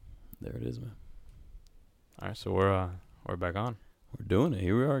There it is, man. All right, so we're back on. We're doing it.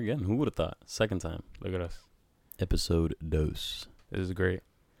 Here we are again. Who would have thought? Second time. Look at us. Episode dos. This is great.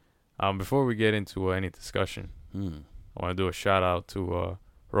 Before we get into any discussion, I want to do a shout out to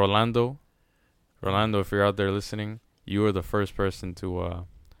Rolando. Rolando, if you're out there listening, you were the first person to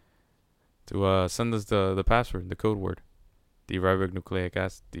send us the password, the code word, deoxyribonucleic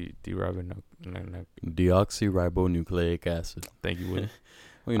acid. Deoxyribonucleic acid. Thank you, Will.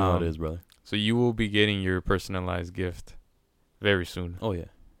 Well, you know how it is, brother. So you will be getting your personalized gift very soon. Oh yeah,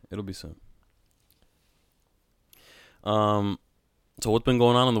 it'll be soon. So what's been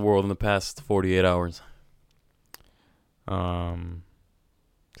going on in the world in the past 48 hours? It's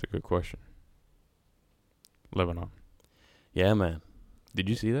a good question. Lebanon. Yeah, man. Did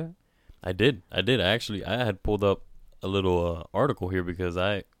you see that? I did. I had pulled up a little article here because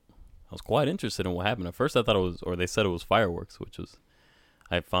I was quite interested in what happened. At first I thought it was, or they said it was fireworks, which was,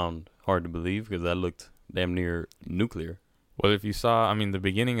 I found hard to believe because that looked damn near nuclear. Well, if you saw, the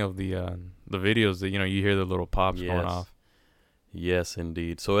beginning of the videos that, you hear the little pops going off. Yes,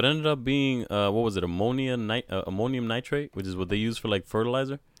 indeed. So it ended up being, what was it, ammonium nitrate, which is what they use for like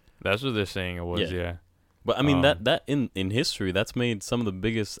fertilizer. That's what they're saying it was, yeah. But I mean, that in history, that's made some of the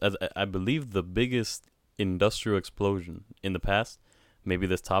biggest, as I believe the biggest industrial explosion in the past, maybe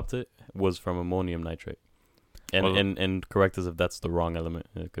this topped it, was from ammonium nitrate. And correct us if that's the wrong element.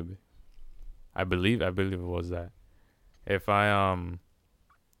 It could be. I believe it was that. If I'm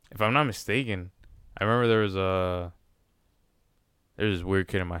not mistaken, I remember there was this weird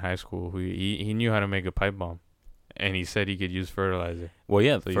kid in my high school who he knew how to make a pipe bomb, and he said he could use fertilizer. Well,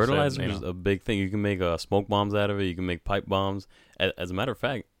 yeah, so fertilizer is a big thing. You can make smoke bombs out of it. You can make pipe bombs. As a matter of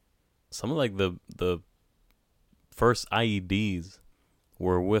fact, some of like the first IEDs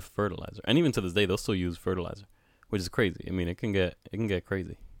were with fertilizer, and even to this day, they'll still use fertilizer, which is crazy. I mean, it can get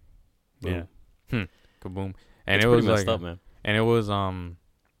crazy. Boom. Yeah. Kaboom. And it's it was messed like, up, man. And it was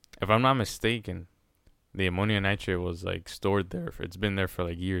if I'm not mistaken, the ammonium nitrate was like stored there. It's been there for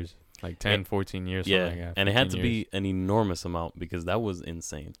like years, like 10, 14 years. Yeah, like that, and it had to be an enormous amount because that was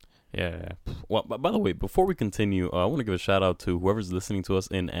insane. Yeah. Well, by the way, before we continue, I want to give a shout out to whoever's listening to us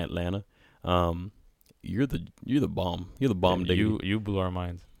in Atlanta. You're the bomb. You're the bomb. You blew our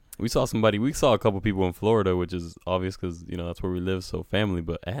minds. We saw a couple people in Florida, which is obvious because that's where we live, so family.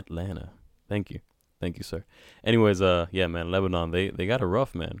 But Atlanta, thank you, sir. Anyways, yeah, man, Lebanon, they got it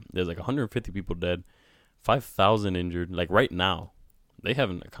rough, man. There's like 150 people dead, 5,000 injured. Like right now, they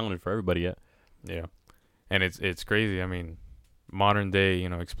haven't accounted for everybody yet. Yeah, and it's crazy. I mean, modern day,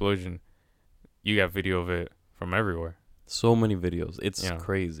 explosion. You got video of it from everywhere. So many videos. It's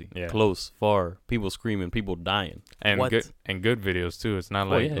crazy. Yeah. Close, far, people screaming, people dying. And good videos too. It's not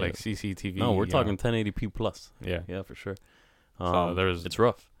like CCTV. No, we're talking 1080p plus. Yeah. Yeah, for sure. So it's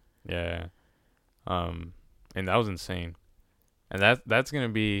rough. Yeah. And that was insane. And that's gonna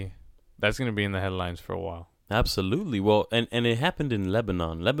be in the headlines for a while. Absolutely. Well, and it happened in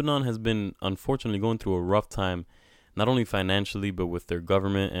Lebanon. Lebanon has been unfortunately going through a rough time, not only financially, but with their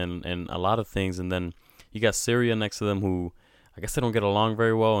government and a lot of things. And then you got Syria next to them, who I guess they don't get along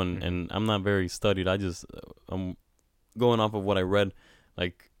very well, and I'm not very studied. I'm going off of what I read,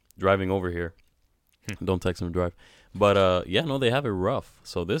 like driving over here. Don't text and drive. But they have it rough.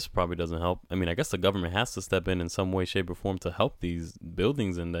 So this probably doesn't help. I mean, I guess the government has to step in some way, shape, or form to help these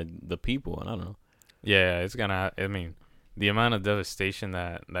buildings and the people. And I don't know. Yeah, it's gonna. I mean, the amount of devastation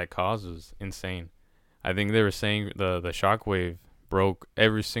that causes insane. I think they were saying the shockwave broke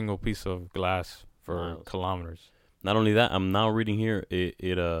every single piece of glass for kilometers. Not only that, I'm now reading here it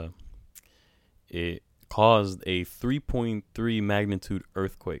caused a 3.3 magnitude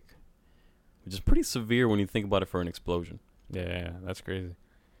earthquake, which is pretty severe when you think about it for an explosion. Yeah, that's crazy.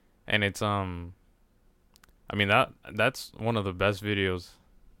 And it's that's one of the best videos.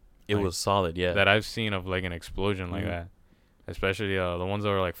 It was solid, yeah, that I've seen of like an explosion like that, especially the ones that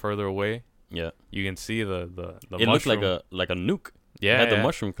are like further away. Yeah, you can see the it mushroom. Looked like a nuke. Yeah, it had the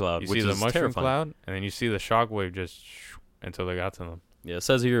mushroom cloud, which is terrifying. You see the mushroom cloud, and then you see the shockwave just until they got to them. Yeah, it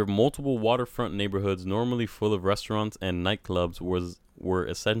says here multiple waterfront neighborhoods normally full of restaurants and nightclubs were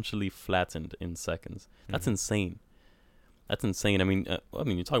essentially flattened in seconds. That's insane. That's insane. I mean,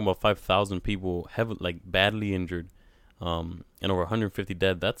 you're talking about 5,000 people badly injured, and over 150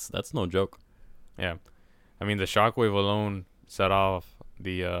 dead. That's no joke. Yeah, I mean the shockwave alone set off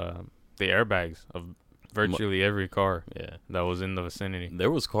the airbags of virtually every car that was in the vicinity.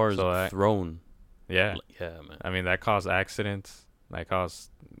 There was cars thrown. Yeah. Yeah, man. I mean, that caused accidents. That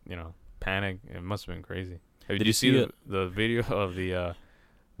caused, panic. It must have been crazy. Did you see the video of the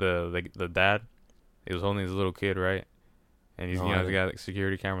dad? He was holding his little kid, right? and he's No, you I know they didn't. got a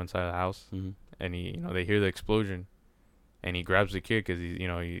security camera inside the house, Mhm. and they hear the explosion, and he grabs the kid because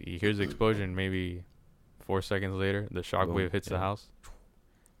he hears the explosion. Maybe 4 seconds later, the Boom. shockwave hits the Yeah. house.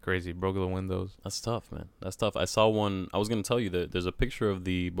 Crazy, broke the windows. That's tough, man. That's tough. I saw one. I was gonna tell you that there's a picture of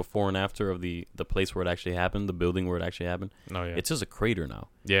the before and after of the place where it actually happened, the building where it actually happened. No, yeah, It's just a crater now.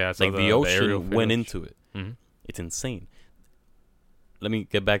 yeah. I saw Like the aerial ocean went footage. into it. Mm-hmm. It's insane. Let me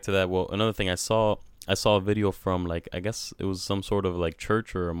get back to that. Well, another thing I saw a video from, like, I guess it was some sort of like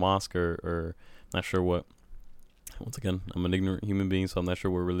church or a mosque or not sure what. Once again, I'm an ignorant human being, so I'm not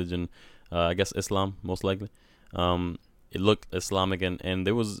sure what religion. I guess Islam, most likely. It looked Islamic, and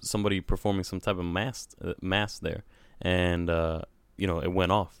there was somebody performing some type of mass there, and it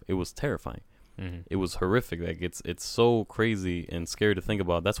went off. It was terrifying. Mm-hmm. It was horrific. Like it's so crazy and scary to think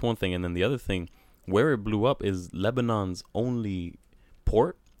about. That's one thing, and then the other thing, where it blew up is Lebanon's only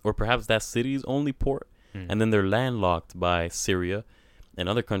port, or perhaps that city's only port, and then they're landlocked by Syria and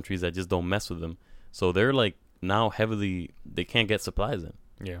other countries that just don't mess with them. So they're like now they can't get supplies in.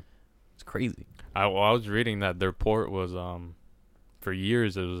 Yeah. It's crazy. I was reading that their port was for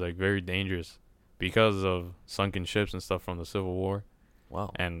years it was like very dangerous because of sunken ships and stuff from the Civil War,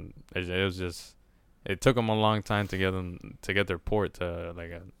 Wow. and it was just it took them a long time to get their port to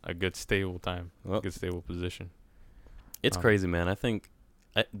like a good stable time, Well, good stable position. it's crazy, man. I think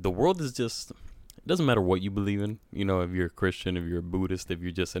the world is just, it doesn't matter what you believe in. If you're a Christian, if you're a Buddhist, if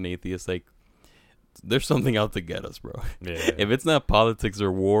you're just an atheist, like there's something out to get us, bro. Yeah, If it's not politics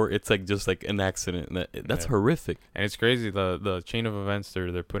or war, it's like just like an accident. That's Yeah. horrific. and it's crazy the chain of events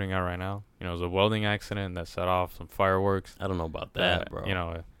they're putting out right now. It was a welding accident that set off some fireworks. I don't know about that,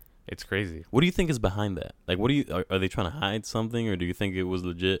 bro. It's crazy. What do you think is behind that? Like, what do you are they trying to hide something, or do you think it was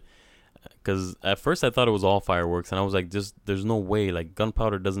legit? Because at first I thought it was all fireworks, and I was like, just there's no way. Like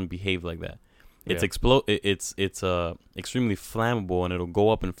gunpowder doesn't behave like that. It's Yeah. It's extremely flammable, and it'll go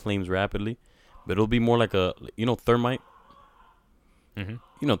up in flames rapidly. But it'll be more like a thermite.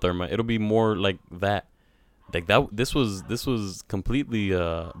 Mm-hmm. Thermite. It'll be more like that. Like that. This was completely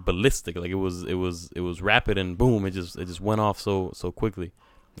ballistic. Like it was rapid, and boom, it just went off so quickly.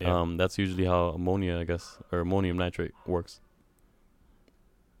 Yeah. That's usually how ammonia, I guess, or ammonium nitrate works.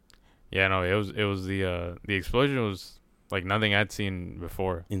 Yeah, no, it was the explosion was like nothing I'd seen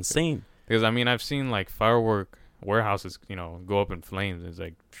before. Insane. Because I've seen like firework warehouses, go up in flames. It's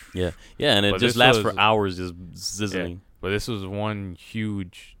like, Yeah, and it But just this lasts was- for hours, just sizzling. but this was one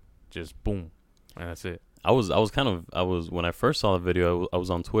huge, just boom, and that's it. I was when I first saw the video, I was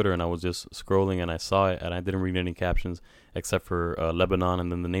on Twitter and I was just scrolling and I saw it and I didn't read any captions except for Lebanon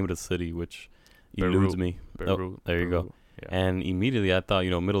and then the name of the city, which eludes Beirut. me. Beirut, there you go. Beirut, Yeah. And immediately I thought,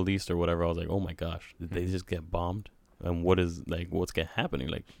 Middle East or whatever. I was like, oh my gosh, did they just get bombed? And what's happening?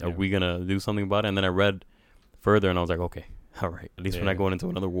 Like, are Yeah. we gonna do something about it? And then I read further and I was like, okay, all right, at least we're Yeah. not going into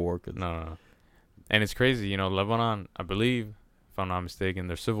another war. Cause No. And it's crazy, Lebanon, I believe, if I'm not mistaken,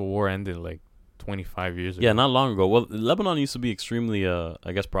 their civil war ended like 25 years ago. yeah, not long ago. Well, Lebanon used to be extremely,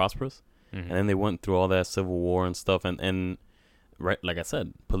 I guess, prosperous. Mhm. And then they went through all that civil war and stuff, and right, like I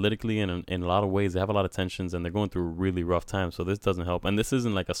said, politically and in a lot of ways, they have a lot of tensions, and they're going through a really rough time. So this doesn't help, and this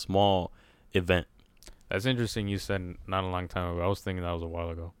isn't like a small event. That's interesting. You said not a long time ago. I was thinking that was a while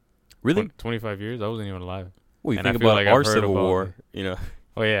ago. Really? 25 years? I wasn't even alive. Well, you and I think feel about like I've our heard civil about war,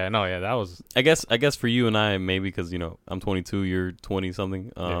 Oh yeah, no, yeah, that was. I guess for you and I, maybe because I'm 22, you're 20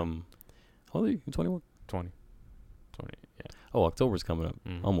 something. Yeah. How old are you? You're 21. 20. Yeah. Oh, October's coming up.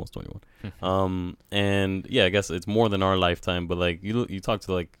 Mhm. Almost 21. And yeah, I guess it's more than our lifetime. But like you talk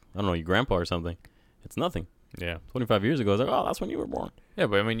to like, I don't know, your grandpa or something. It's nothing. Yeah. 25 years ago, it's like, oh, that's when you were born. Yeah,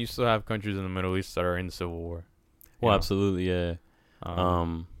 but you still have countries in the Middle East that are in civil war. Well, absolutely, yeah.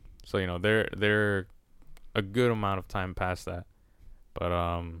 So they're a good amount of time past that, but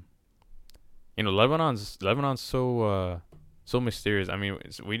Lebanon's so mysterious.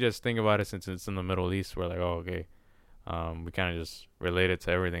 We just think about it since it's in the Middle East. We're like, oh, okay, we kind of just relate it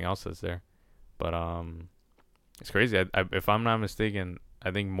to everything else that's there, but it's crazy. If I'm not mistaken,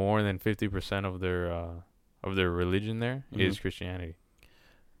 I think more than 50% of their religion there is Christianity.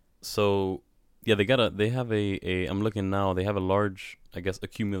 So yeah, they have a I'm looking now, they have a large, I guess,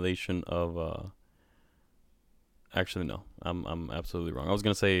 accumulation of actually no, I'm absolutely wrong. I was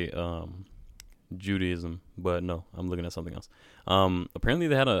gonna say Judaism, but no, I'm looking at something else. Apparently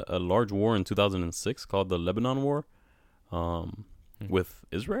they had a large war in 2006 called the Lebanon War with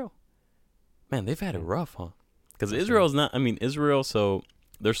Israel. Man, they've had it rough, huh? Because Israel's not, Israel, so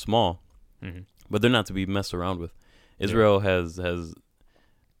they're small, but they're not to be messed around with. Israel has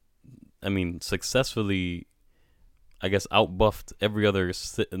successfully, I guess, outbuffed every other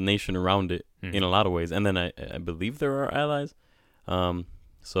nation around it in a lot of ways. And then I believe there are allies.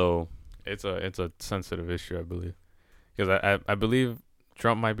 So it's a sensitive issue, I believe, because I believe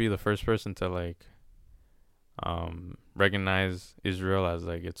Trump might be the first person to like recognize Israel as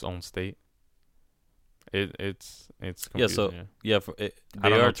like its own state. It's confusing, they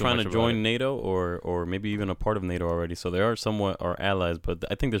are trying to join NATO or maybe even a part of NATO already. So they are somewhat our allies, but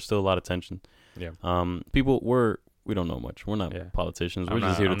I think there's still a lot of tension. Yeah. We don't know much. We're not politicians. We're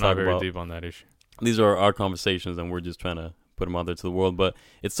just here to talk about. Deep on that issue. These are our conversations, and we're just trying to put them out there to the world. But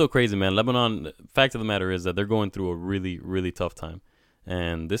it's still crazy, man. Lebanon. Fact of the matter is that they're going through a really, really tough time,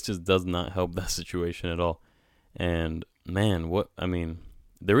 and this just does not help that situation at all. And man,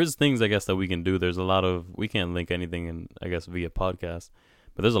 there is things I guess that we can do. There's a lot of, we can't link anything in, I guess, via podcast,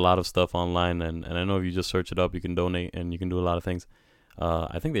 but there's a lot of stuff online, and I know if you just search it up, you can donate and you can do a lot of things.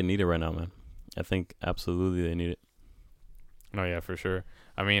 I think they need it right now, man. I think absolutely they need it. No, yeah, for sure.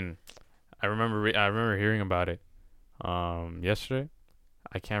 I mean, I remember hearing about it yesterday.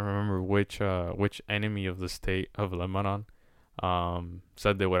 I can't remember which enemy of the state of Lebanon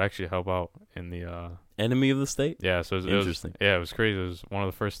said they would actually help out in the enemy of the state. Yeah, so interesting. It was crazy. It was one of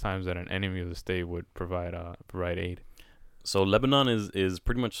the first times that an enemy of the state would provide aid. So Lebanon is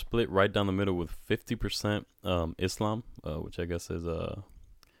pretty much split right down the middle with 50% Islam, which I guess is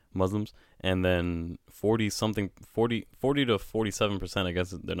Muslims, and then 40 to 47%, I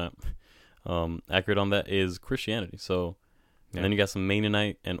guess they're not accurate on that, is Christianity. So and then you got some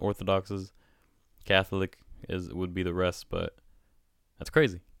Mennonite and Orthodoxes, Catholic would be the rest, but that's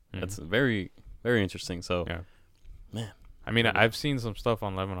crazy. That's very, very interesting. So man, I mean, I've seen some stuff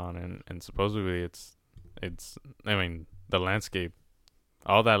on Lebanon, and supposedly it's I mean, the landscape,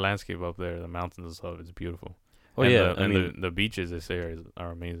 all that landscape up there, the mountains and stuff, is beautiful. Oh, and the beaches, they say,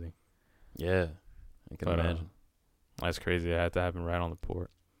 are amazing. Yeah, I can imagine. That's crazy. It had to happen right on the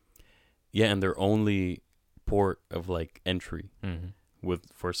port. Yeah, and their only port of like entry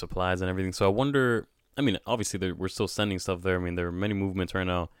for supplies and everything. So I wonder. I mean, obviously we're still sending stuff there. I mean, there are many movements right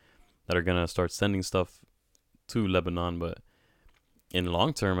now that are gonna start sending stuff to Lebanon, but in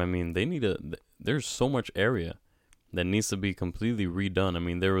long term, I mean, there's so much area that needs to be completely redone. I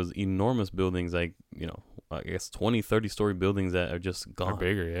mean, there was enormous buildings, like, I guess 20, 30-story buildings that are just gone. Or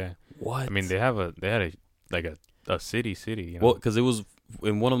bigger, yeah. What? I mean, they had a city. Well, because it was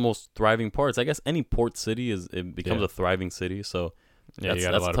in one of the most thriving parts. I guess any port city becomes a thriving city. So that's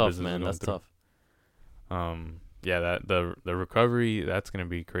tough, man. That's tough. That the recovery, that's gonna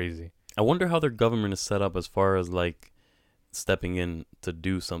be crazy. I wonder how their government is set up as far as like stepping in to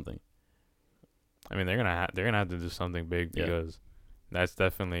do something. I mean, they're gonna have to do something big, because that's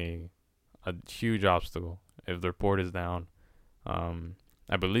definitely a huge obstacle if their port is down.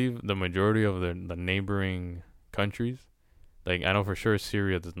 I believe the majority of the neighboring countries, like, I know for sure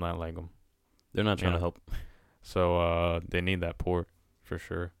Syria does not like them. They're not trying to help. So they need that port for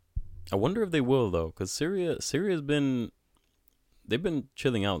sure. I wonder if they will, though, because Syria's been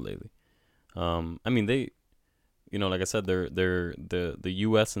chilling out lately. I mean, they, like I said, the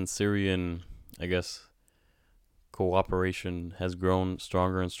U.S. and Syrian, I guess, cooperation has grown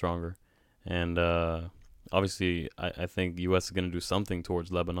stronger and stronger, and obviously, I think the U.S. is gonna do something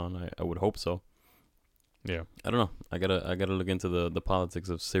towards Lebanon. I would hope so. Yeah, I don't know. I gotta look into the politics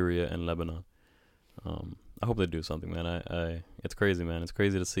of Syria and Lebanon. I hope they do something, man. It's crazy, man. It's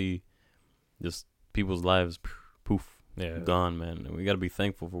crazy to see just people's lives poof gone, man. And we gotta be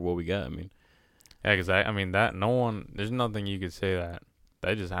thankful for what we got. I mean, because I mean that there's nothing you could say that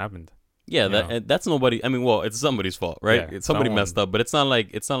just happened. Yeah, that's nobody. I mean, well, it's somebody's fault, right? Yeah, somebody messed up, but it's not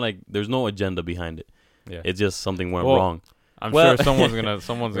like there's no agenda behind it. Yeah, it's just something went wrong. I'm sure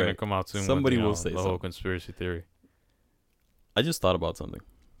someone's gonna come out soon. Somebody with, will say the whole conspiracy theory. I just thought about something.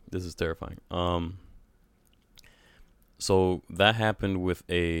 This is terrifying. So that happened with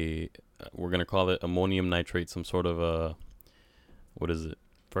we're gonna call it ammonium nitrate, some sort of what is it?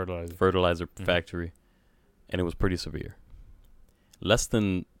 Fertilizer factory, and it was pretty severe. Less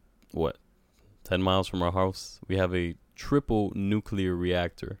than 10 miles from our house, we have a triple nuclear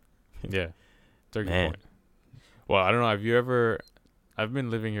reactor. Yeah, point. Well, I don't know. I've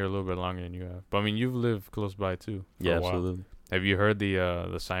been living here a little bit longer than you have, but I mean, you've lived close by too. Yeah, absolutely. Have you heard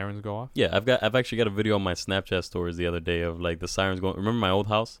the sirens go off? Yeah, I've actually got a video on my Snapchat stories the other day of like the sirens going. Remember my old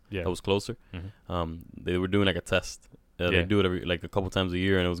house? Yeah, that was closer. Mm-hmm. They were doing like a test. They do it like a couple times a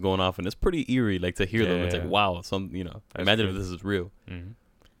year, and it was going off, and it's pretty eerie, like to hear them. It's like, wow, imagine if this is real. Mm-hmm.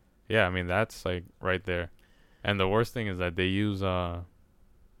 Yeah, I mean, that's like right there. And the worst thing is that they use a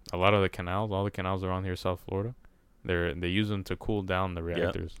lot of the canals, all the canals around here, South Florida. They use them to cool down the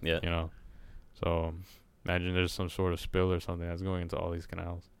reactors. Yeah. So Imagine there's some sort of spill or something that's going into all these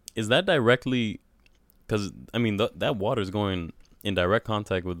canals. Is that directly? Because I mean, that water is going in direct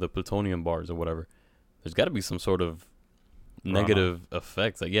contact with the plutonium bars or whatever. There's got to be some sort of negative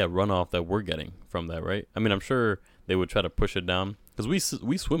effects, like runoff that we're getting from that, right? I mean, I'm sure they would try to push it down because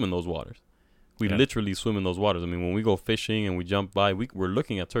we swim in those waters. We literally swim in those waters. I mean, when we go fishing and we jump by, we're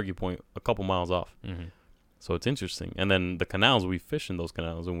looking at Turkey Point a couple miles off. Mm-hmm. So it's interesting. And then the canals, we fish in those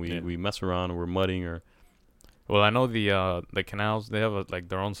canals and we mess around and we're mudding or. Well, I know the canals, they have like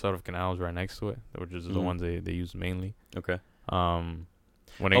their own set of canals right next to it, which is the ones they use mainly. Okay.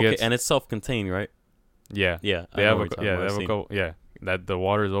 When it gets, and it's self-contained, right? Yeah. Yeah. They have a couple. Yeah. That the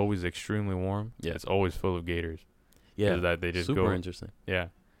water is always extremely warm. Yeah. It's always full of gators. Yeah. That they just super interesting. Yeah.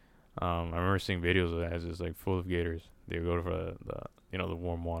 I remember seeing videos of that. It's just like full of gators. They go for the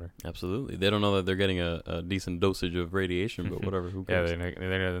warm water. Absolutely. They don't know that they're getting a decent dosage of radiation, but whatever. Who cares? Yeah, they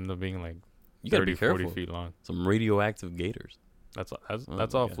end up being like you 30, 40 feet long. Some radioactive gators. That's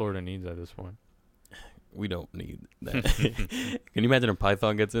all Florida needs at this point. We don't need that. Can you imagine a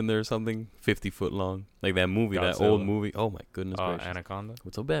python gets in there or something? 50 foot long. Like that movie, Godzilla. That old movie. Oh my goodness gracious. Anaconda?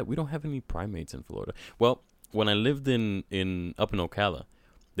 What's so bad? We don't have any primates in Florida. Well, when I lived up in Ocala,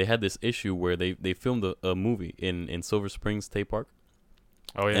 they had this issue where they filmed a movie in Silver Springs State Park.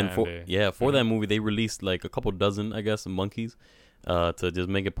 Oh yeah. And for that movie they released like a couple dozen, I guess, monkeys to just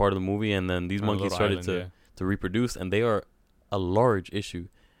make it part of the movie, and then these monkeys started to reproduce, and they are a large issue.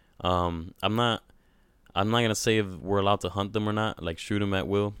 I'm not gonna say if we're allowed to hunt them or not, like shoot them at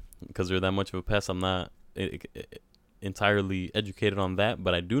will, because they're that much of a pest. I'm not entirely educated on that,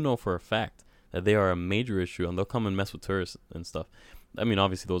 but I do know for a fact that they are a major issue, and they'll come and mess with tourists and stuff. I mean,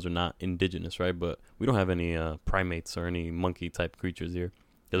 obviously those are not indigenous, right? But we don't have any primates or any monkey type creatures here,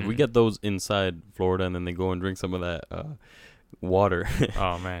 because we get those inside Florida, and then they go and drink some of that water.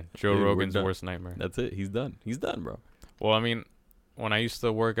 Oh man, Joe Rogan's worst nightmare. That's it. He's done, bro. Well, I mean, when I used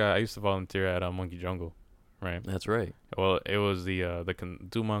to volunteer at a monkey jungle, right? That's right. Well, it was the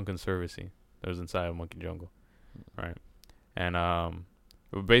Dumont Conservancy that was inside of monkey jungle, right? And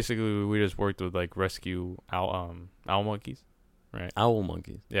basically we just worked with like rescue owl monkeys, right? Owl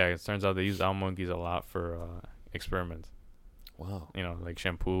monkeys. Yeah, it turns out they use owl monkeys a lot for experiments. Wow. Like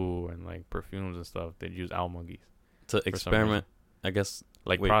shampoo and like perfumes and stuff. They'd use owl monkeys to experiment, I guess,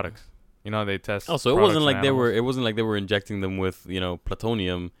 like products. They test. Oh, so it wasn't like they were injecting them with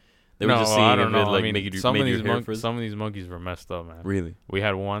plutonium. They were just seeing if it like made some of these monkeys were messed up, man. Really? We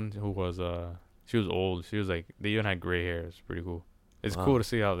had one who was she was old. She was like, they even had gray hair. It's pretty cool. It's cool to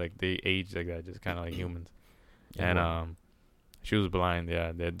see how like they age like that, just kind of like humans. Yeah, and she was blind.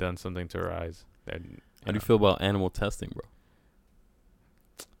 Yeah, they had done something to her eyes. How do you feel about animal testing, bro?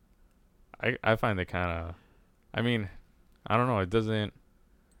 I find it kind of, I mean, I don't know. It doesn't.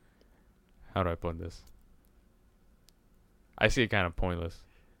 How do I put this? I see it kind of pointless.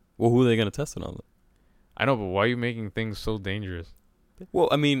 Well, who are they gonna test it on? I know, but why are you making things so dangerous? Well,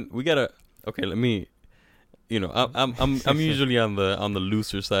 I mean, we gotta. Okay, let me. I'm usually on the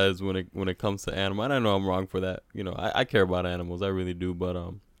looser sides when it comes to animal, and I know I'm wrong for that. I care about animals, I really do. But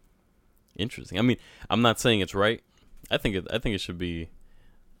interesting. I mean, I'm not saying it's right. I think it should be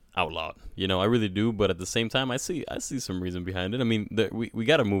outlawed. I really do. But at the same time, I see some reason behind it. I mean, we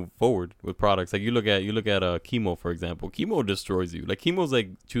got to move forward with products. Like you look at chemo, for example. Chemo destroys you. Like chemo's like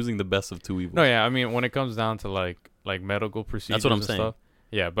choosing the best of two evils. No, yeah. I mean, when it comes down to like medical procedures, that's what I'm saying. Stuff,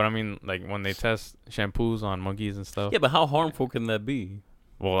 yeah, but I mean, like when they test shampoos on monkeys and stuff. Yeah, but how harmful can that be?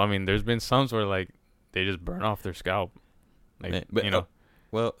 Well, I mean, there's been some where like they just burn off their scalp. Like, but,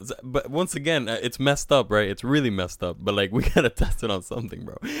 well, but once again, it's messed up, right? It's really messed up. But like, we gotta test it on something,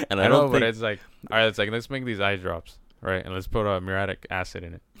 bro. And I don't think. But it's like, all right, it's like let's make these eye drops, right? And let's put muriatic acid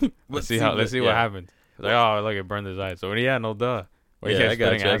in it. Let's see what happens. It's like, oh, look, it burned his eyes. So no duh. Yeah, I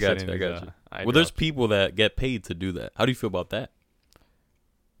got you. Well, there's people that get paid to do that. How do you feel about that?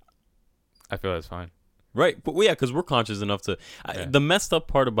 I feel that's fine. Right, but because we're conscious enough to. The messed up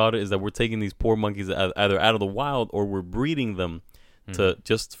part about it is that we're taking these poor monkeys either out of the wild or we're breeding them to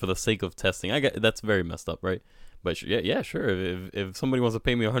just for the sake of testing. That's very messed up, right? But yeah, sure. If somebody wants to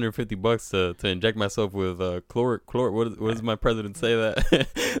pay me $150 to inject myself with chlor, what does my president say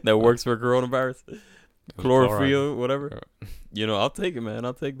that works for coronavirus? Chlorophyll, whatever. I'll take it, man.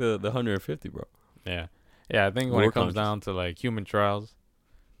 I'll take the 150, bro. Yeah. I think when it comes down to like human trials,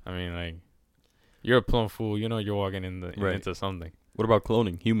 I mean, like. You're a plumb fool. You're walking into something. What about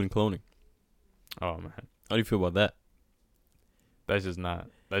cloning? Human cloning. Oh man, how do you feel about that? That's just not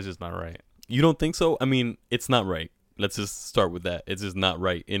right. You don't think so? I mean, it's not right. Let's just start with that. It's just not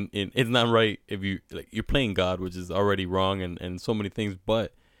right. It's not right if you're playing God, which is already wrong and so many things.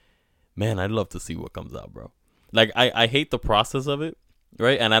 But man, I'd love to see what comes out, bro. Like, I hate the process of it,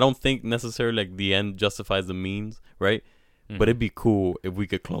 right? And I don't think necessarily like the end justifies the means, right? But it'd be cool if we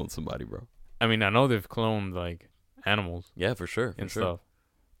could clone somebody, bro. I mean, I know they've cloned like animals. Yeah, for sure. And stuff.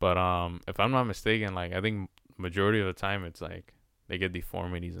 But if I'm not mistaken, like I think majority of the time it's like they get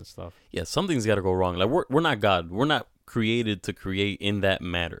deformities and stuff. Yeah, something's got to go wrong. Like we're not God. We're not created to create in that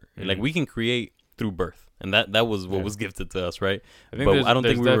matter. Like we can create through birth, and that was what was gifted to us, right? I think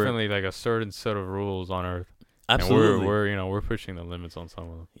there's definitely like a certain set of rules on Earth. Absolutely, and we're pushing the limits on some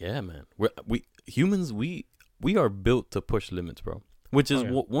of them. Yeah, man. We humans we are built to push limits, bro. Which is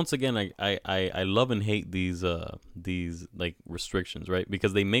once again, I love and hate these like restrictions, right?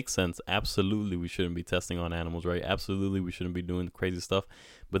 Because they make sense. Absolutely, we shouldn't be testing on animals, right? Absolutely, we shouldn't be doing crazy stuff.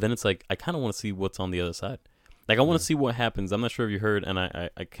 But then it's like I kind of want to see what's on the other side. Like I want to see what happens. I'm not sure if you heard, and I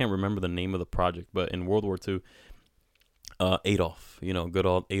can't remember the name of the project, but in World War II, Adolf, good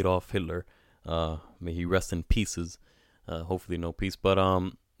old Adolf Hitler, may he rest in pieces. Hopefully no peace. But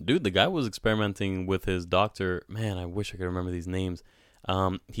dude, the guy was experimenting with his doctor. Man, I wish I could remember these names.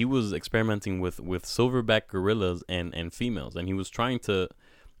 He was experimenting with silverback gorillas and females, and he was trying to,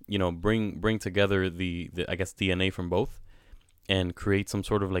 bring together the I guess DNA from both, and create some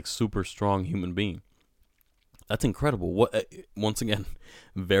sort of like super strong human being. That's incredible. What once again,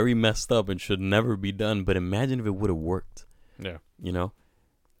 very messed up and should never be done. But imagine if it would have worked. Yeah.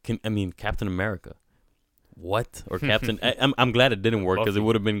 Captain America. What? Or Captain? I'm glad it didn't work because it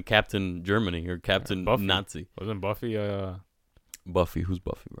would have been Captain Germany or Captain Nazi. Wasn't Buffy? Buffy? Who's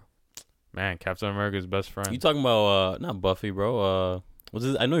Buffy, bro? Man, Captain America's best friend. You talking about not Buffy, bro? What's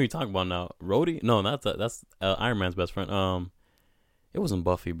his? I know who you're talking about now. Rhodey? No, that's Iron Man's best friend. It wasn't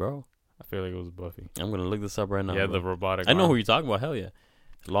Buffy, bro. I feel like it was Buffy. I'm gonna look this up right now. Yeah, bro. the robotic. I know who you're talking about. Hell yeah,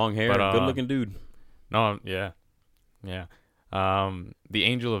 long hair, good looking dude. No, yeah. The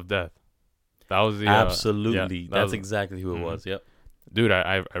Angel of Death. That was the absolutely. That's exactly who it was. Yep. Dude,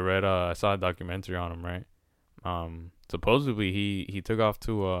 I read. I saw a documentary on him. Right. Supposedly he took off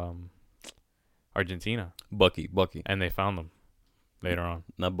to Argentina. Bucky. And they found him later on.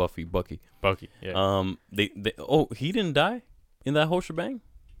 Not Buffy. Bucky. Yeah. He didn't die in that whole shebang.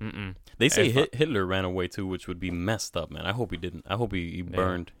 Mm-mm. They say Hitler ran away too, which would be messed up, man. I hope he didn't. I hope he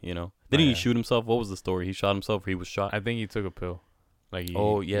burned. Didn't he shoot himself? What was the story? He shot himself, or he was shot? I think he took a pill.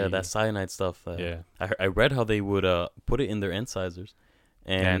 That cyanide stuff. I read how they would put it in their incisors,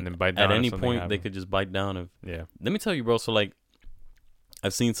 and then bite down at any point they could just bite down. Let me tell you, bro. So like,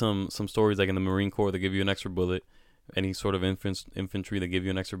 I've seen some stories like in the Marine Corps, they give you an extra bullet. Any sort of infantry, they give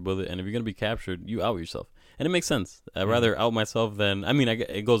you an extra bullet, and if you're gonna be captured, you out yourself, and it makes sense. I'd rather out myself than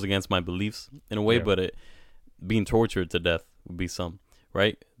it goes against my beliefs in a way, but being tortured to death would be some,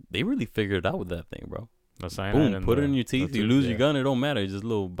 right? They really figured it out with that thing, bro. Boom, put it in your teeth. You lose your gun, it don't matter. Just a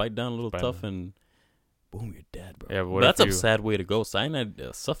little bite down, a little tough, and boom, you're dead, bro. Yeah, but that's a sad way to go.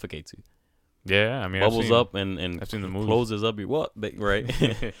 Cyanide suffocates you. Yeah, bubbles up and I've seen the movies. Closes up your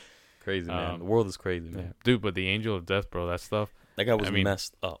right. Crazy, man. The world is crazy, man. Yeah. Dude, but the Angel of Death, bro, that stuff. That guy was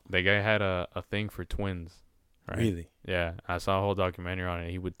messed up. That guy had a thing for twins. Right? Really? Yeah. I saw a whole documentary on it.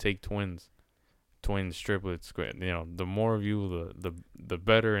 He would take twins, triplets. The more of you, the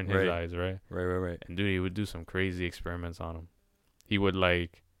better in his eyes, right? Right. And dude, he would do some crazy experiments on them. He would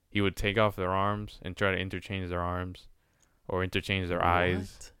take off their arms and try to interchange their arms, or interchange their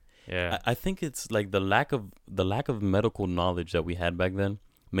eyes. Yeah. I think it's like the lack of medical knowledge that we had back then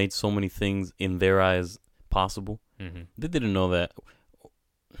made so many things in their eyes possible. Mm-hmm. They didn't know that.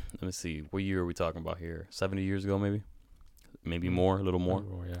 Let me see. What year are we talking about here? 70 years ago, maybe more, a little more.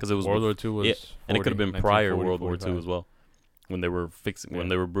 Because it was World War II was 40, and it could have been prior World War II as well, when they were when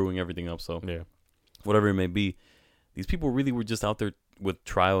they were brewing everything up. So whatever it may be, these people really were just out there with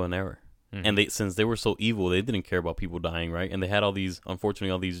trial and error. Mm-hmm. And since they were so evil, they didn't care about people dying, right? And they had all these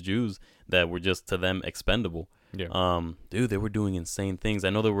Jews that were just to them expendable. Yeah. Dude, they were doing insane things. I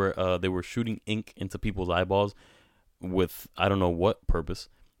know they were shooting ink into people's eyeballs with I don't know what purpose,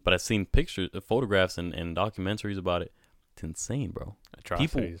 but I've seen pictures, photographs, and documentaries about it. It's insane, bro.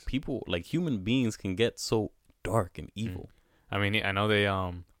 Atrocities. People like human beings can get so dark and evil. I mean, I know they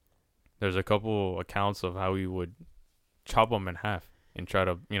there's a couple accounts of how he would chop them in half and try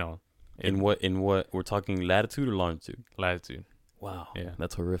to in what we're talking, latitude or longitude? Latitude. Wow. Yeah,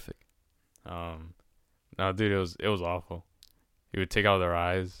 that's horrific. No, dude, it was awful. He would take out their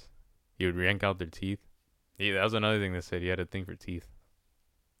eyes. He would yank out their teeth. That was another thing they said. He had a thing for teeth.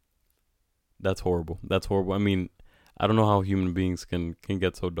 That's horrible. I mean, I don't know how human beings can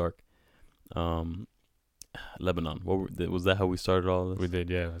get so dark. Lebanon. Was that how we started all this? We did,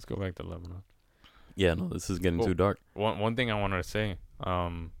 yeah. Let's go back to Lebanon. Yeah, no, this is getting too dark. One thing I wanted to say.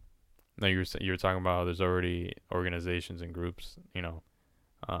 No, you were talking about how there's already organizations and groups,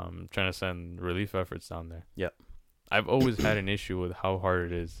 trying to send relief efforts down there. Yep. I've always had an issue with how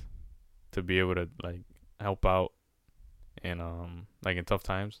hard it is to be able to like help out in like in tough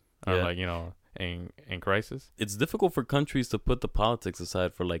times or Yeah. like in crisis. It's difficult for countries to put the politics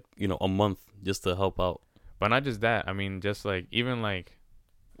aside for like a month just to help out. But not just that. I mean, just like even like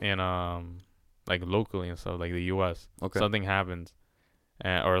in like locally and stuff like the U.S. Okay. Something happens,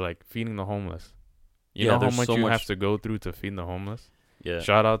 or like feeding the homeless. You Yeah, know how there's much so you much- have to go through to feed the homeless. Yeah.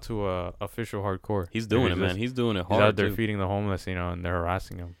 Shout out to Official Hardcore. He's doing it, He's man. just- He's doing it He's hard. out there too. feeding the homeless, and they're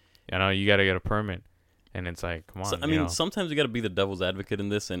harassing him. You got to get a permit, and it's like, come on. So, I mean, sometimes you got to be the devil's advocate in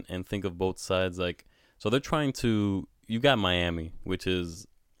this and think of both sides. Like, so they're trying to. You got Miami, which is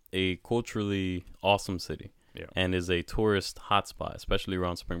a culturally awesome city, Yeah. and is a tourist hotspot, especially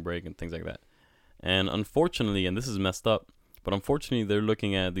around spring break and things like that. And unfortunately, and this is messed up, but unfortunately, they're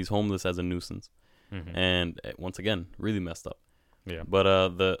looking at these homeless as a nuisance, Mhm. and once again, really messed up. Yeah. But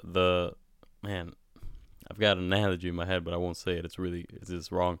the man, I've got an analogy in my head, but I won't say it. It's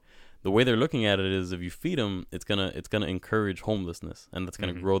just wrong. The way they're looking at it is if you feed them, it's gonna encourage homelessness, and that's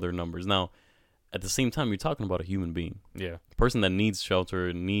gonna Mhm. grow their numbers. Now, at the same time, you're talking about a human being, Yeah. a person that needs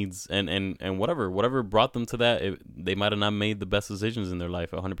shelter, needs and whatever brought them to that. They might have not made the best decisions in their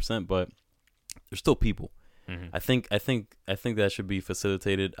life 100%, but they're still people. Mhm. I think that should be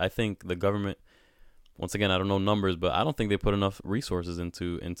facilitated. I think the government, once again, I don't know numbers, but I don't think they put enough resources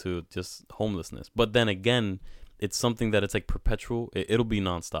into just homelessness. But then again, it's something that it's like perpetual. It'll be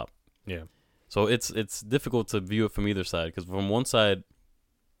nonstop. Yeah. So it's difficult to view it from either side, because from one side,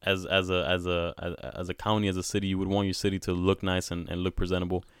 as a county, as a city, you would want your city to look nice and look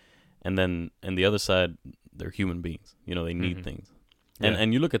presentable, and then and the other side, they're human beings. They need Mhm. things. Yeah.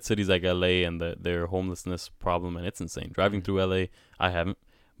 And you look at cities like LA and their homelessness problem, and it's insane. Driving Mhm. through LA, I haven't,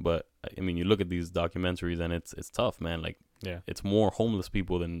 but I mean, you look at these documentaries and it's tough, man. Like, Yeah. it's more homeless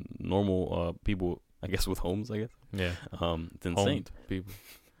people than normal people, I guess, with homes. I guess. Yeah. It's insane. Homed people.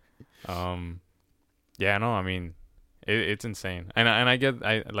 Yeah, no, I mean, it's insane, and I get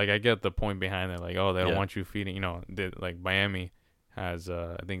the point behind it. Like, oh, they don't Yeah. want you feeding. Like Miami has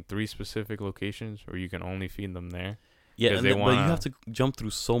I think 3 specific locations where you can only feed them there, Yeah, 'Cause and they but you wanna- have to jump through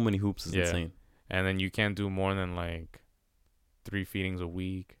so many hoops. It's Yeah. insane. and then you can't do more than like 3 feedings a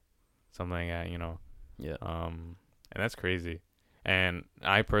week, something like that. Yeah. And that's crazy. And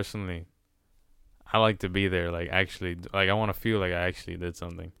I personally, I like to be there. Like, actually, like I want to feel like I actually did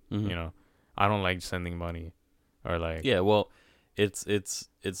something. Mhm. I don't like sending money, or like Yeah, well, it's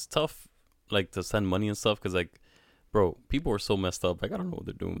tough, like, to send money and stuff, because, like, bro, people are so messed up. Like, I don't know what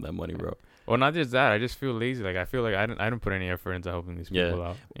they're doing with that money, bro. Well, not just that. I just feel lazy. Like, I feel like I didn't put any effort into helping these Yeah. people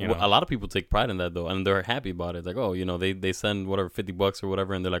out. A lot of people take pride in that, though, and they're happy about it. It's like, oh, they send whatever $50 or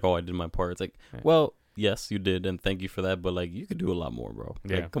whatever, and they're like, oh, I did my part. It's like, Yeah. well, yes, you did, and thank you for that, but, like, you could do a lot more, bro.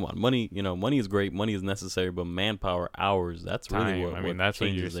 Yeah. Like, come on, money. Money is great, money is necessary, but manpower, hours, that's really Time. what. I mean, what that's when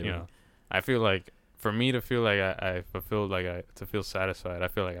you changes just, everything. I feel like for me to feel like I fulfilled, like to feel satisfied, I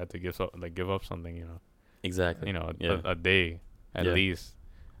feel like I have to give up something. Exactly. Yeah. A day at Yeah. least,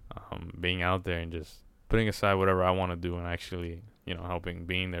 being out there and just putting aside whatever I want to do and actually, helping,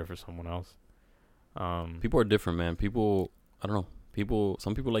 being there for someone else. People are different, man. People, I don't know.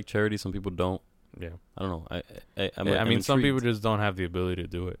 Some people like charity, some people don't. Yeah. I don't know. I mean, some people intrigued. just don't have the ability to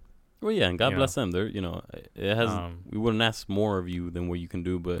do it. Well, yeah, and God you bless them. They're, it has. We wouldn't ask more of you than what you can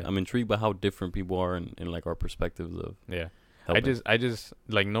do, but Yeah. I'm intrigued by how different people are in like our perspectives of Yeah. helping. I just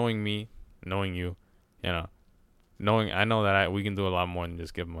like knowing me, knowing you, knowing I know that we can do a lot more than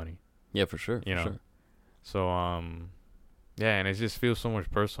just give money. Yeah, for sure. You for know. sure. So yeah, and it just feels so much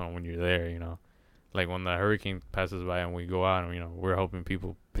personal when you're there. Like when the hurricane passes by and we go out and we're helping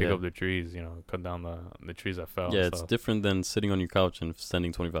people pick Yeah. up the trees, cut down the trees that fell. Yeah, and it's stuff. different than sitting on your couch and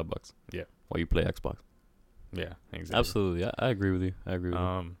sending $25. Yeah. While you play Xbox. Yeah, exactly. Absolutely. I agree with you.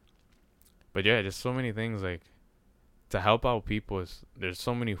 But yeah, just so many things like to help out people. There's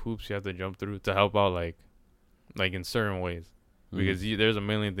so many hoops you have to jump through to help out, like in certain ways, Mhm. because there's a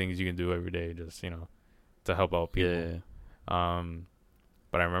million things you can do every day, just to help out people. Yeah.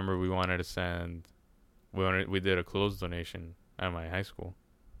 But I remember we wanted to send. We did a clothes donation at my high school,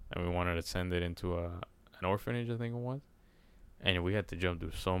 and we wanted to send it into an orphanage, I think it was, and we had to jump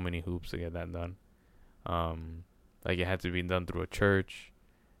through so many hoops to get that done. Like it had to be done through a church,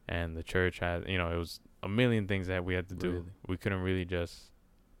 and the church had, it was a million things that we had to do. Really? We couldn't really just,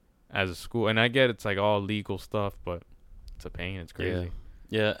 as a school, and I get it's like all legal stuff, but it's a pain. It's crazy.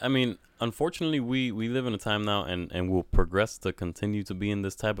 Yeah, I mean, unfortunately, we live in a time now, and we'll progress to continue to be in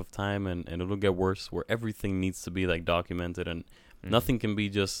this type of time, and it'll get worse, where everything needs to be, like, documented, and Mhm. nothing can be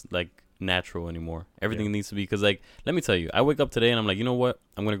just, like, natural anymore. Everything needs to be, because like, let me tell you, I wake up today and I'm like, you know what?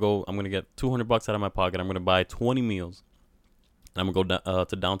 I'm gonna get $200 out of my pocket. I'm gonna buy 20 meals. And I'm gonna go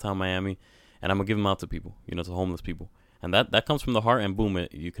to downtown Miami, and I'm gonna give them out to people, to homeless people. And that comes from the heart, and boom,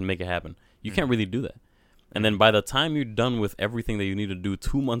 you can make it happen. You can't really do that. And then by the time you're done with everything that you need to do,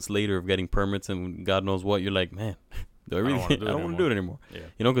 2 months later of getting permits and God knows what, you're like, man, I don't want to do it anymore. Yeah.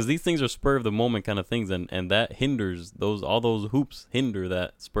 Because these things are spur of the moment kind of things, and that hinders all those hoops hinder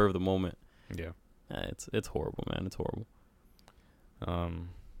that spur of the moment. Yeah. It's horrible, man. It's horrible.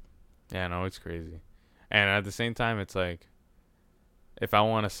 Yeah, no, it's crazy. And at the same time, it's like, if I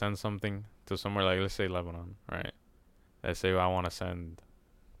want to send something to somewhere like, let's say Lebanon, right? Let's say I want to send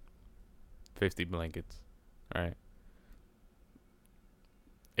 50 blankets, right?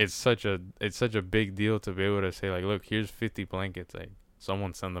 It's such a big deal to be able to say, like, look, here's 50 blankets, like,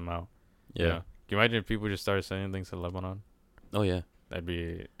 someone send them out. Yeah. Can you imagine if people just started sending things to Lebanon? Oh yeah, that'd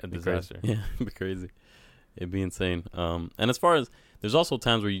be a disaster. Yeah, it'd be crazy. It'd be insane. And as far as, there's also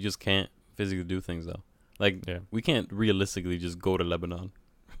times where you just can't physically do things though. Like, we can't realistically just go to Lebanon.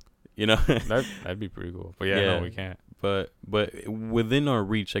 That'd be pretty cool. But no, we can't. But within our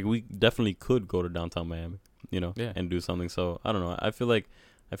reach, like, we definitely could go to downtown Miami, and do something. So I don't know. I feel like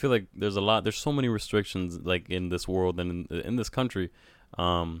there's so many restrictions, like, in this world and in this country.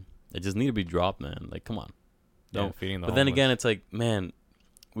 It just need to be dropped, man. Like, come on. Feeding the but homeless. then again, it's like, man,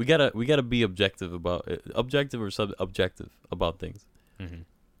 we gotta be objective about things. Mm-hmm.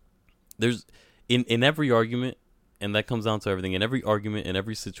 There's in every argument, and that comes down to everything. In every argument, in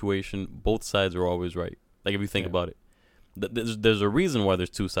every situation, both sides are always right. Like, if you think about it, there's a reason why there's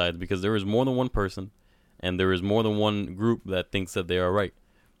two sides, because there is more than one person, and there is more than one group that thinks that they are right.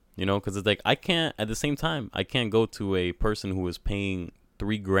 Because it's like, at the same time, I can't go to a person who is paying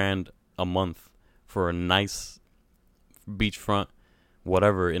 $3,000 a month for a nice beachfront,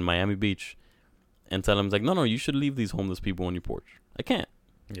 whatever, in Miami Beach, and tell them, like, no, you should leave these homeless people on your porch. I can't.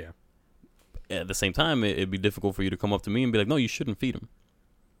 Yeah. At the same time, it'd be difficult for you to come up to me and be like, no, you shouldn't feed them.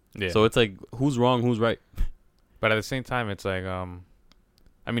 Yeah. So it's like, who's wrong, who's right? But at the same time, it's like, I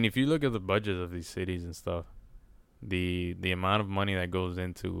mean, if you look at the budgets of these cities and stuff, the amount of money that goes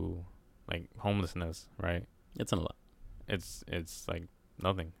into, like, homelessness, right? It's not a lot. It's like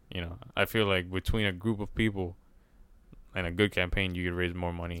nothing. I feel like between a group of people and a good campaign, you could raise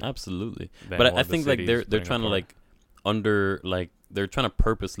more money. Absolutely. But I think, like, they're trying to, they're trying to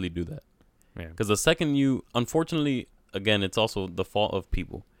purposely do that. Yeah. Because the second unfortunately, again, it's also the fault of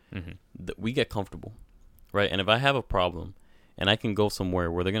people. Mm-hmm. That we get comfortable, right? And if I have a problem and I can go somewhere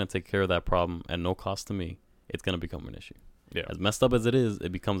where they're going to take care of that problem at no cost to me, it's going to become an issue. Yeah. As messed up as it is,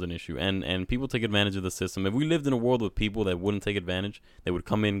 it becomes an issue. And people take advantage of the system. If we lived in a world with people that wouldn't take advantage, they would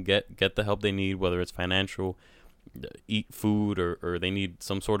come in, get the help they need, whether it's financial, eat food, or they need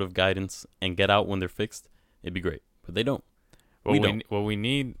some sort of guidance, and get out when they're fixed, it'd be great. But they don't. What we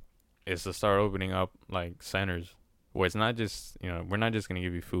need is to start opening up, like, centers where it's not just, we're not just going to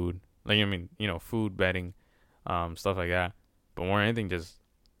give you food. Like, food, bedding, stuff like that. But more than anything, just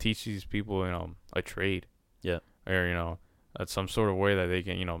teach these people, a trade. Yeah. Or, some sort of way that they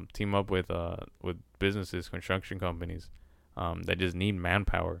can, team up with businesses, construction companies, that just need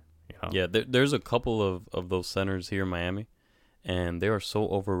manpower. Yeah, there's a couple of those centers here in Miami, and they are so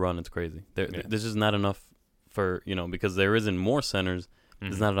overrun, it's crazy. There's just not enough for, because there isn't more centers,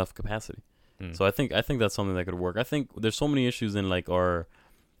 there's not enough capacity. So I think that's something that could work. I think there's so many issues in, like, our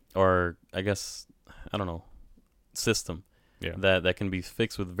I guess, I don't know, system. Yeah. That can be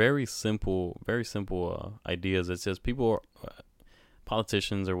fixed with very simple ideas. It's just people,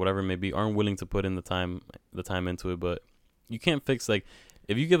 politicians or whatever it may be, aren't willing to put in the time into it. But you can't fix, like,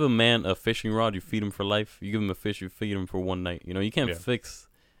 if you give a man a fishing rod, you feed him for life. You give him a fish, you feed him for one night. You can't fix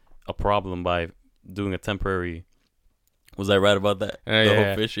a problem by doing a temporary. Was I right about that?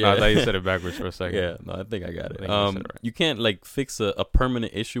 Whole fish. Yeah. No, I thought you said it backwards for a second. Yeah, no, I think I got it. You can't, like, fix a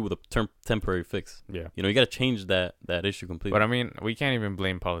permanent issue with a temporary fix. Yeah. You got to change that issue completely. But I mean, we can't even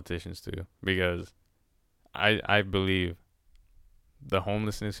blame politicians too, because I believe the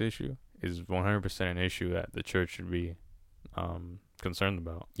homelessness issue is 100% an issue that the church should be concerned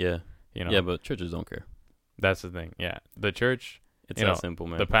about. Yeah. Yeah, but churches don't care. That's the thing. Yeah. The church, it's that simple,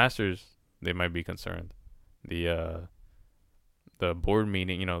 man. The pastors, they might be concerned. The board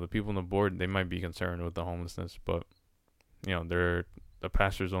meeting, the people on the board, they might be concerned with the homelessness, but the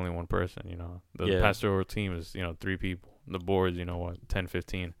pastor's only one person. The pastoral team is 3 people. The board's 10,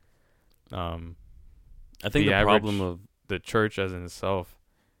 15. I think the problem of the church as in itself,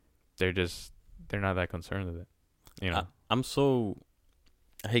 they're not that concerned with it.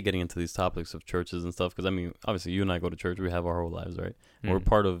 I hate getting into these topics of churches and stuff, because I mean, obviously you and I go to church, we have our whole lives, right? Mm. We're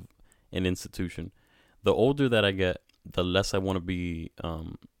part of an institution, the older that I get, the less I want to be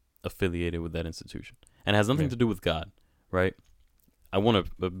affiliated with that institution. And it has nothing to do with God, right? I want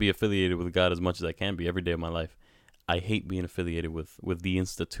to be affiliated with God as much as I can be every day of my life. I hate being affiliated with the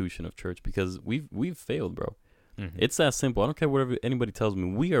institution of church because we've failed, bro. Mm-hmm. It's that simple. I don't care whatever anybody tells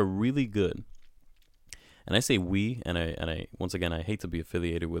me. We are really good. And I say we, and I once again, I hate to be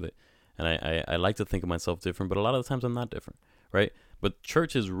affiliated with it. And I like to think of myself different, but a lot of the times I'm not different, right? But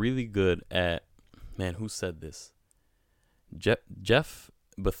church is really good at, man, who said this? Jeff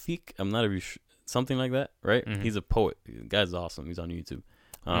Bathik, I'm not even something like that, right? Mm-hmm. He's a poet. The guy's awesome. He's on YouTube.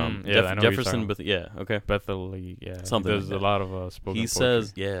 Jefferson Bethel, okay. Bethel, yeah. Something There's like a lot of spoken He poetry.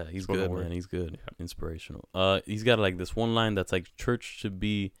 says, yeah, he's spoken good, word. man. He's good. Yeah. Inspirational. He's got like this one line that's like, church should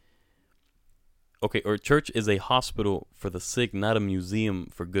be, or church is a hospital for the sick, not a museum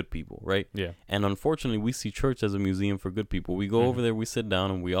for good people, right? Yeah. And unfortunately, we see church as a museum for good people. We go over there, we sit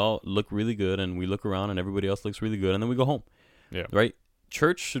down, and we all look really good, and we look around, and everybody else looks really good, and then we go home. Yeah. Right?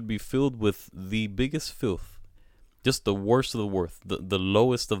 Church should be filled with the biggest filth, just the worst of the worst, the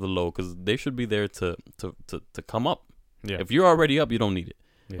lowest of the low, because they should be there to come up. Yeah. If you're already up, you don't need it.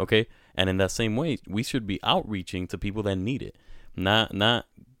 Yeah. Okay? And in that same way, we should be outreaching to people that need it, not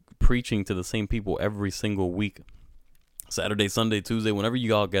preaching to the same people every single week, Saturday, Sunday, Tuesday, whenever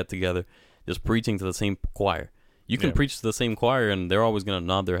you all get together, just preaching to the same choir. You can preach to the same choir, and they're always going to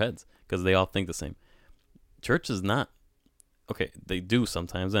nod their heads because they all think the same. Church is not. Okay, they do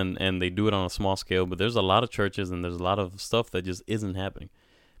sometimes, and they do it on a small scale, but there's a lot of churches and there's a lot of stuff that just isn't happening.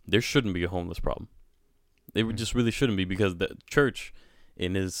 There shouldn't be a homeless problem. It just really shouldn't be, because the church,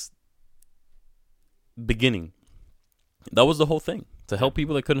 in its beginning, that was the whole thing, to help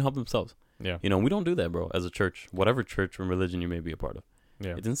people that couldn't help themselves. Yeah. You know, we don't do that, bro, as a church, whatever church or religion you may be a part of.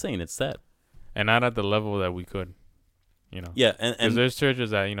 Yeah. It's insane. It's sad. And not at the level that we could, you know. Yeah, and there's churches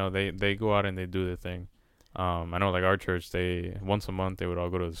that, you know, they go out and they do their thing. I know, like our church, they once a month they would all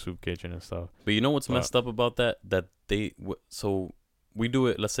go to the soup kitchen and stuff. But you know what's messed up about that? That so we do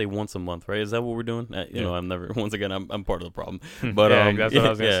it, let's say, once a month, right? Is that what we're doing? You know, once again, I'm part of the problem. But that's what I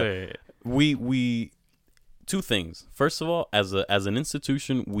was gonna say. We two things. First of all, as an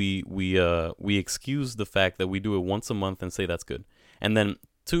institution, we excuse the fact that we do it once a month and say that's good. And then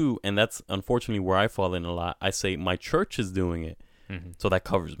two, and that's unfortunately where I fall in a lot, I say my church is doing it, so that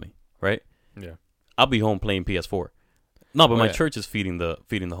covers me, right? Yeah. I'll be home playing PS4. No, but my church is feeding the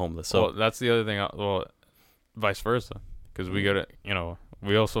homeless. So that's the other thing. Well, vice versa, because we gotta, you know,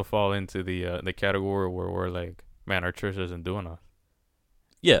 we also fall into the category where we're like, man, our church isn't doing us.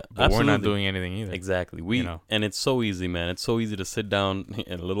 Yeah, but absolutely. we're not doing anything either. Exactly. And it's so easy, man. It's so easy to sit down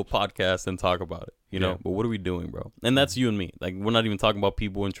in a little podcast and talk about it, you know. But what are we doing, bro? And that's you and me. Like, we're not even talking about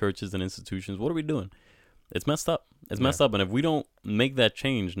people in churches and institutions. What are we doing? It's messed up. It's messed up. And if we don't make that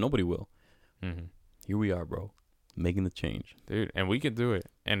change, nobody will. Mm-hmm. Here we are, bro, making the change, dude. And we can do it.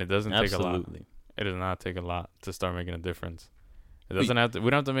 And it doesn't take a lot. It does not take a lot to start making a difference. It doesn't have to. We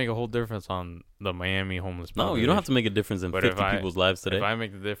don't have to make a whole difference on the Miami homeless population. No, you don't have to make a difference in 50 people's lives today. If I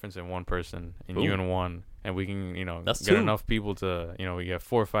make the difference in one person, and you in one, and we can, you know, that's get enough people to, you know, we get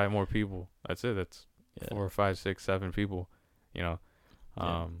 4 or 5 more people. That's it. That's 4 or 5, 6, 7 people. You know,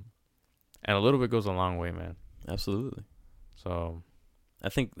 and a little bit goes a long way, man. Absolutely. So, I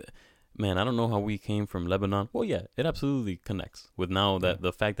think, man, I don't know how we came from Lebanon. Well, yeah, it absolutely connects with now that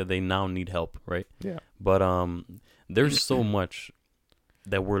the fact that they now need help, right? Yeah. But there's so much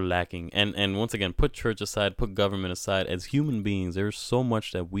that we're lacking, and once again, put church aside, put government aside. As human beings, there's so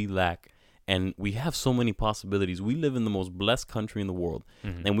much that we lack, and we have so many possibilities. We live in the most blessed country in the world,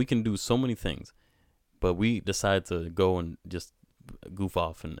 and we can do so many things, but we decide to go and just goof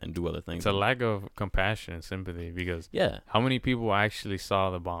off and do other things. It's a lack of compassion and sympathy, because how many people actually saw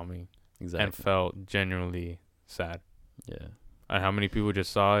the bombing and felt genuinely sad? Yeah. And how many people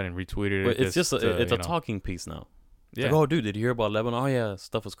just saw it and retweeted it? It's just it's a talking piece now. Yeah. Like, oh, dude, did you hear about Lebanon? Oh, yeah,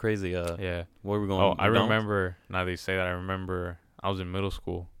 stuff was crazy. Yeah. Where are we going? Oh, I remember, now that you say that, I remember I was in middle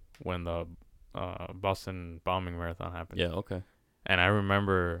school when the Boston bombing marathon happened. Yeah, okay. And I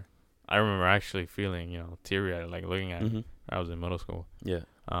remember actually feeling, you know, teary-eyed, like looking at it. I was in middle school. Yeah.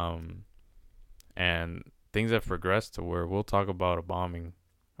 And things have progressed to where we'll talk about a bombing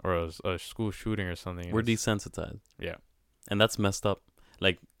or a school shooting or something. We're desensitized. Yeah. And that's messed up.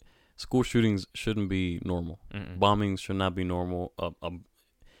 Like, school shootings shouldn't be normal. Bombings should not be normal.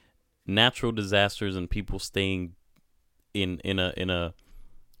 Natural disasters and people staying in a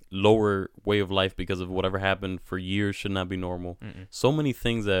lower way of life because of whatever happened for years should not be normal. So many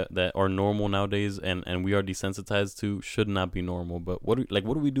things that are normal nowadays and we are desensitized to should not be normal. But what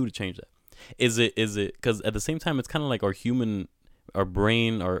do we do to change that? Is it because at the same time it's kind of like our human our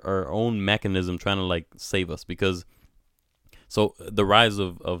brain, our own mechanism trying to like save us. Because so the rise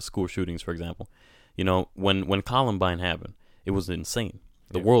of school shootings, for example, you know, when Columbine happened, it was insane.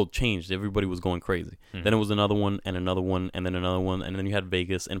 The world changed. Everybody was going crazy. Then it was another one and another one and then another one. And then you had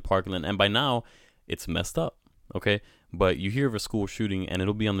Vegas and Parkland. And by now, it's messed up. Okay? But you hear of a school shooting and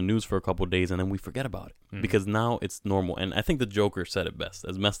it'll be on the news for a couple of days and then we forget about it. Because now it's normal. And I think the Joker said it best,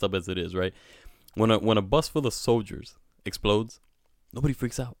 as messed up as it is, right? When a bus full of soldiers explodes, nobody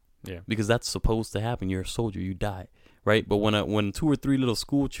freaks out. Yeah. Because that's supposed to happen. You're a soldier. You die. Right? But when 2 or 3 little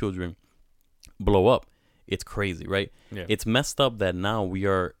school children blow up, it's crazy, right? Yeah. It's messed up that now we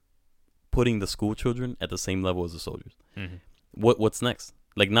are putting the school children at the same level as the soldiers. What's next?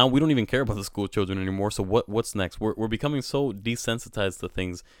 Like now we don't even care about the school children anymore. So what's next? We're becoming so desensitized to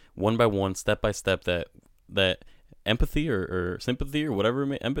things one by one, step by step that empathy or sympathy or whatever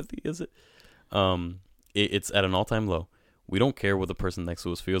empathy is it? It's at an all-time low. We don't care what the person next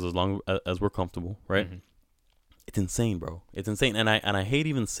to us feels as long as we're comfortable, right? It's insane, bro. It's insane, and I hate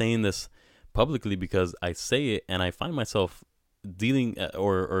even saying this publicly because I say it and I find myself dealing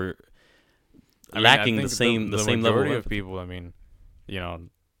or lacking the same level majority of people. I mean, you know,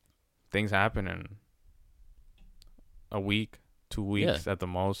 things happen in a week, 2 weeks at the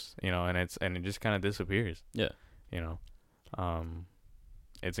most, you know, and it just kind of disappears. Yeah, you know,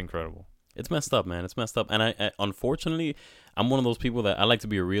 it's incredible. It's messed up, man. It's messed up, and I unfortunately I'm one of those people that I like to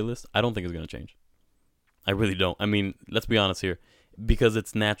be a realist. I don't think it's gonna change. I really don't. I mean, let's be honest here, because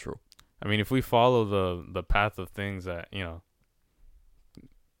it's natural. I mean, if we follow the path of things that, you know,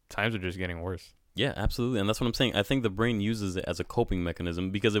 times are just getting worse. Yeah, absolutely. And that's what I'm saying. I think the brain uses it as a coping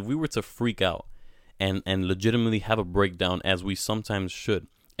mechanism because if we were to freak out and legitimately have a breakdown, as we sometimes should,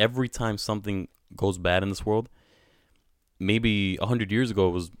 every time something goes bad in this world, maybe 100 years ago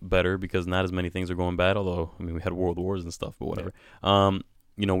it was better because not as many things are going bad. Although, I mean, we had world wars and stuff, but whatever. Yeah.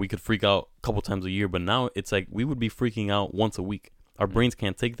 You know, we could freak out a couple times a year, but now it's like we would be freaking out once a week. Our brains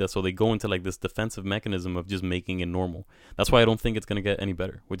can't take that, so they go into like this defensive mechanism of just making it normal. That's why I don't think it's gonna get any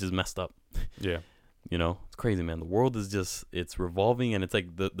better, which is messed up. Yeah, you know, it's crazy, man. The world is it's revolving, and it's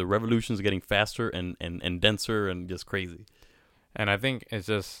like the revolutions are getting faster and denser and just crazy. And I think it's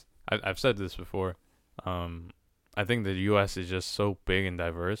just I've said this before. I think the U.S. is just so big and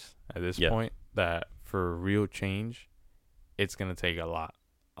diverse at this point that for real change, it's gonna take a lot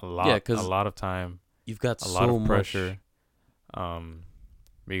of time. You've got a lot of pressure.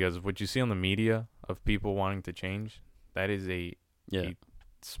 Because what you see on the media of people wanting to change, that is a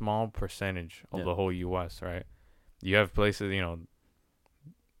small percentage of the whole U.S., right? You have places, you know,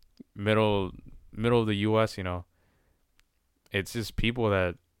 middle of the U.S., you know, it's just people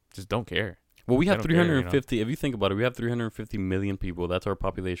that just don't care. Well, we have 350, if you think about it, we have 350 million people. That's our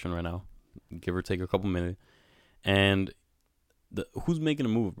population right now, give or take a couple million. And who's making a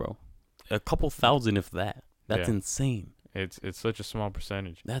move, bro? A couple thousand, if that. That's insane. It's such a small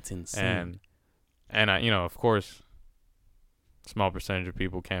percentage. That's insane. And I, you know, of course, small percentage of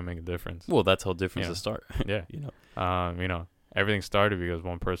people can't make a difference. Well, that's how differences start. Yeah. You know, everything started because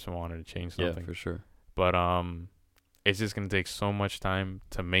one person wanted to change something. Yeah, for sure. But it's just gonna take so much time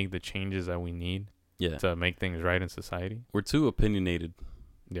to make the changes that we need. Yeah. To make things right in society. We're too opinionated.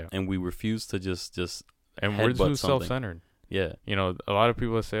 Yeah. And we refuse to just and we're too self-centered. Yeah. You know, a lot of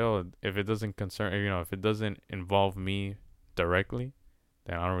people say, oh, if it doesn't if it doesn't involve me directly,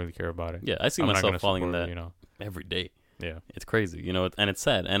 then I don't really care about it. Yeah, I see myself falling in that, you know, every day. Yeah. It's crazy, you know, and it's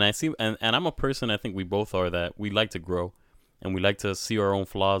sad. And I see, and I'm a person, I think we both are, that we like to grow and we like to see our own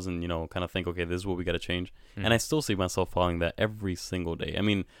flaws and, you know, kind of think, okay, this is what we got to change. And I still see myself falling that every single day. I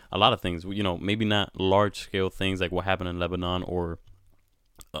mean, a lot of things, you know, maybe not large scale things like what happened in Lebanon or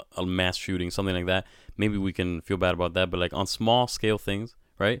a mass shooting, something like that. Maybe we can feel bad about that, but like on small scale things,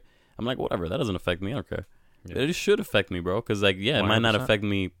 right? I'm like, whatever, that doesn't affect me. I don't care. Yeah. It should affect me, bro, because like, yeah, it 100%. Might not affect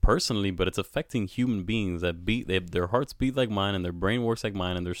me personally, but it's affecting human beings that their hearts beat like mine and their brain works like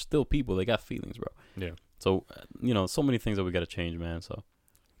mine, and they're still people. They got feelings, bro. Yeah. So you know, so many things that we got to change, man. So,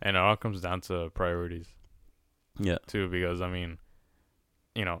 and it all comes down to priorities. Yeah. Too, because I mean,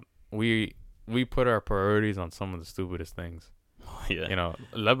 you know, we put our priorities on some of the stupidest things. Yeah. You know,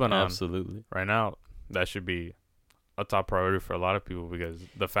 Lebanon. Absolutely. Right now, that should be a top priority for a lot of people, because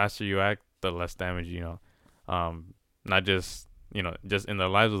the faster you act, the less damage, you know. Not just, you know, just in the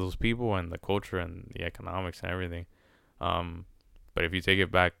lives of those people and the culture and the economics and everything. But if you take it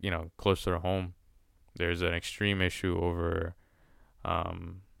back, you know, closer to home, there's an extreme issue over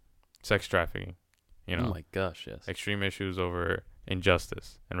sex trafficking. You know, oh my gosh, yes. Extreme issues over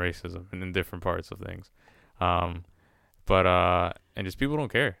injustice and racism and in different parts of things. But and just people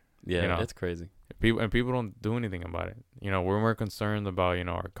don't care. Yeah, you know, it's crazy. People don't do anything about it. You know, we're more concerned about, you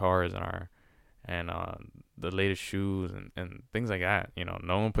know, our cars and the latest shoes and things like that. You know,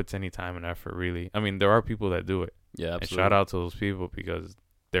 no one puts any time and effort really. I mean, there are people that do it. Yeah, absolutely. And shout out to those people because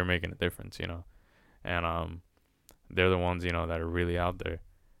they're making a difference, you know. And they're the ones, you know, that are really out there.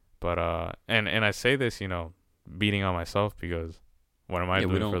 But and I say this, you know, beating on myself because what am I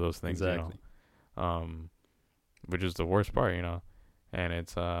doing for those things, exactly. You know? Which is the worst part, you know. And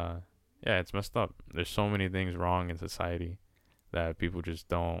it's yeah, it's messed up. There's so many things wrong in society that people just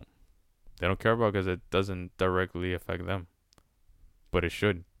don't care about because it doesn't directly affect them. But it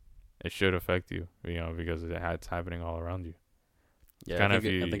should. It should affect you, you know, because it's happening all around you. Yeah, I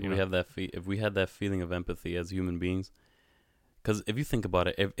think we have that if we had that feeling of empathy as human beings, because if you think about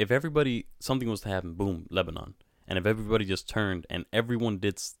it, if everybody, something was to happen, boom, Lebanon, and if everybody just turned and everyone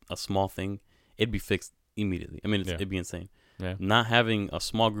did a small thing, it'd be fixed immediately. I mean, it'd be insane. Yeah. Not having a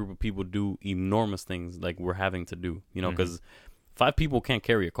small group of people do enormous things like we're having to do, you know, because 5 people can't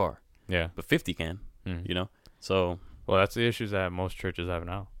carry a car. Yeah. But 50 can, you know? So. Well, that's the issues that most churches have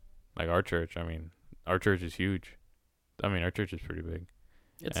now. Like our church, I mean, our church is huge. I mean, our church is pretty big.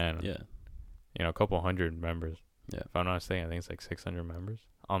 You know, a couple hundred members. Yeah. If I'm not mistaken, I think it's like 600 members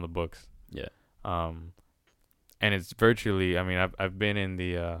on the books. Yeah. And it's virtually, I mean, I've been in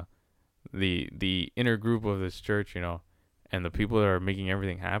the inner group of this church, you know, and the people that are making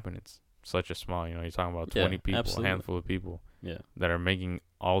everything happen, it's such a small, you know, you're talking about 20 people, absolutely. A handful of people that are making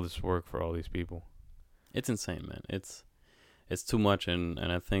all this work for all these people. It's insane, man. It's too much, and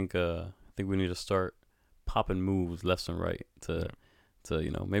I think we need to start popping moves left and right to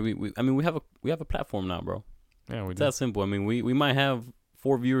you know, maybe we have a platform now, bro. Yeah, it's that simple. I mean, we might have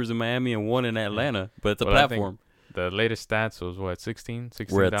 4 viewers in Miami and 1 in Atlanta, but it's a platform. The latest stats was what, 16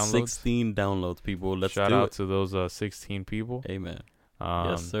 We're at downloads? 16 downloads, people. Let's shout out to those 16 people. Amen.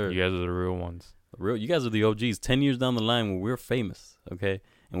 Yes, sir. You guys are the real ones. You guys are the OGs. 10 years down the line when we're famous, okay?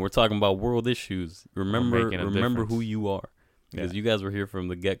 And we're talking about world issues. Remember who you are. Because you guys were here from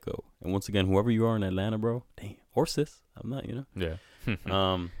the get-go. And once again, whoever you are in Atlanta, bro, damn, or sis, I'm not, you know.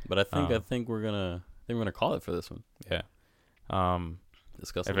 Yeah. But I think we're gonna call it for this one. Yeah.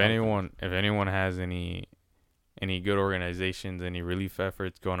 Discuss. If anyone has any good organizations, any relief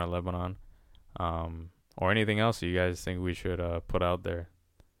efforts going to Lebanon, or anything else you guys think we should put out there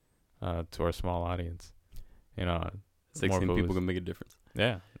to our small audience, you know, 16 people can make a difference.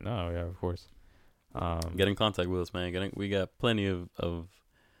 Yeah. No. Yeah. Of course. Get in contact with us, man. We got plenty of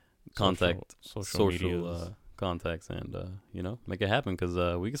social contacts, and you know, make it happen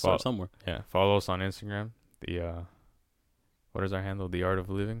because we can start somewhere. Yeah, follow us on Instagram. What is our handle? The Art of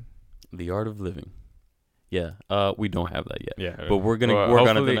Living. The Art of Living. Yeah. We don't have that yet. Yeah, but we're gonna work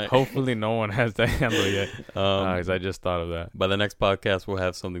on it tonight. Hopefully, no one has that handle yet. Because I just thought of that. By the next podcast, we'll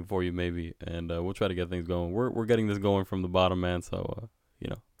have something for you, maybe, and we'll try to get things going. We're getting this going from the bottom, man. So you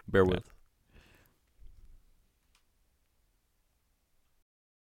know, bear with.